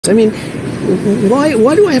I mean,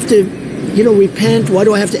 why do I have to, repent? Why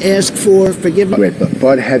do I have to ask for forgiveness? Great,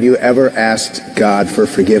 but have you ever asked God for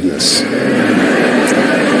forgiveness?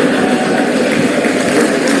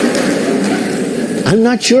 I'm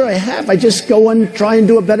not sure I have. I just go and try and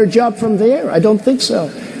do a better job from there. I don't think so.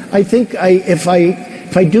 I think if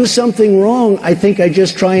I do something wrong, I think I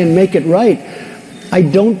just try and make it right. I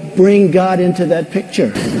don't bring God into that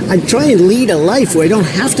picture. I try and lead a life where I don't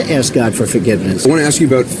have to ask God for forgiveness. I want to ask you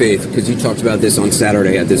about faith, because you talked about this on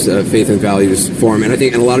Saturday at this Faith and Values Forum, and I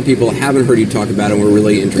think a lot of people haven't heard you talk about it and we're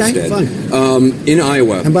really interested. Okay, fine. In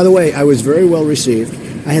Iowa. And by the way, I was very well received.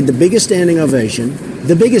 I had the biggest standing ovation,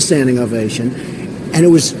 and it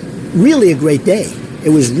was really a great day. It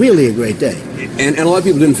was really a great day. And a lot of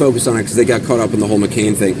people didn't focus on it because they got caught up in the whole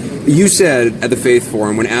McCain thing. You said at the Faith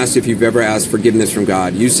Forum, when asked if you've ever asked forgiveness from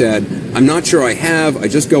God, you said, "I'm not sure I have. I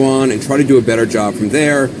just go on and try to do a better job from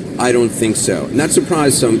there. I don't think so." And that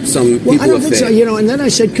surprised some people. Well, I don't think so. And then I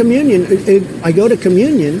said communion. I go to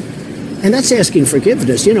communion, and that's asking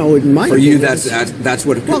forgiveness. In my for you, opinion, that's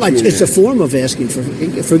what. Well, it's a form of asking for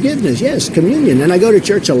forgiveness. Yes, communion. And I go to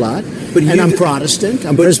church a lot. And I'm Protestant.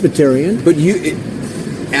 I'm Presbyterian. But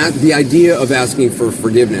the idea of asking for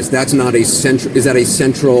forgiveness, that's not a central. Is that a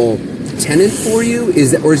central tenet for you?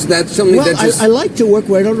 Is that something that just? I like to work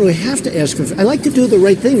where I don't really have to ask for. I like to do the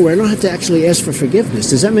right thing where I don't have to actually ask for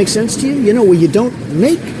forgiveness. Does that make sense to you? Where you don't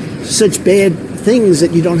make such bad things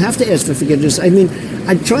that you don't have to ask for forgiveness. I mean,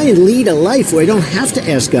 I try and lead a life where I don't have to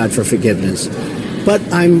ask God for forgiveness. But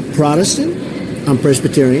I'm Protestant. I'm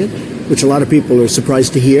Presbyterian, which a lot of people are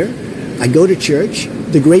surprised to hear. I go to church.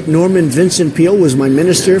 The great Norman Vincent Peale was my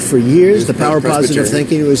minister for years. The Power of Positive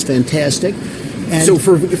Thinking was fantastic. And so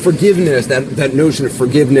for forgiveness, that notion of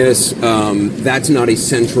forgiveness, that's not a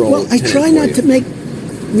central. Well, I try not to make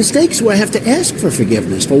mistakes where I have to ask for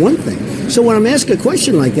forgiveness, for one thing. So when I'm asked a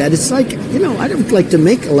question like that, it's like, I don't like to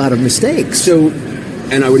make a lot of mistakes. So,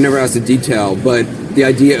 and I would never ask the detail, but the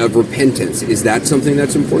idea of repentance, is that something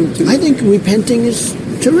that's important to you? I think repenting is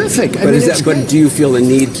terrific. But do you feel the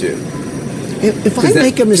need to? If I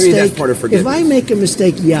make a mistake, that's part of forgiveness. If I make a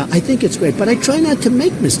mistake, yeah, I think it's great. But I try not to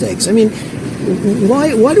make mistakes. I mean,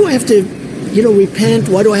 why do I have to, repent?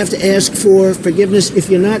 Why do I have to ask for forgiveness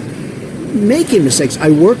if you're not making mistakes?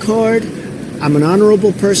 I work hard. I'm an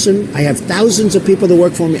honorable person. I have thousands of people that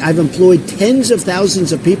work for me. I've employed tens of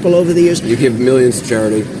thousands of people over the years. You give millions to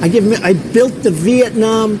charity. I built the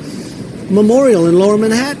Vietnam Memorial in Lower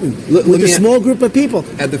Manhattan with a small group of people.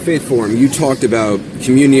 At the Faith Forum, you talked about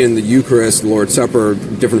communion, the Eucharist, the Lord's Supper.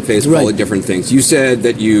 Different faiths call it different things. You said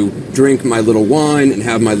that you drink my little wine and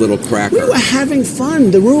have my little cracker. We were having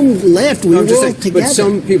fun. The room laughed. We were all together. But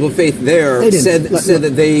some people of faith there said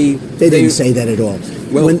that they didn't say that at all.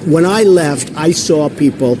 Well, when I left, I saw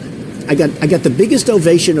people. I got the biggest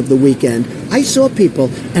ovation of the weekend. I saw people,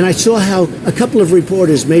 and I saw how a couple of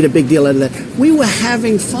reporters made a big deal out of that. We were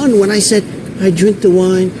having fun when I said, I drink the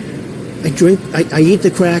wine, I eat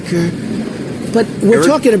the cracker. But we're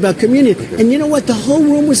talking about communion. And you know what? The whole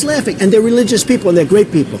room was laughing. And they're religious people, and they're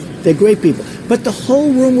great people. They're great people. But the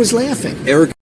whole room was laughing. Eric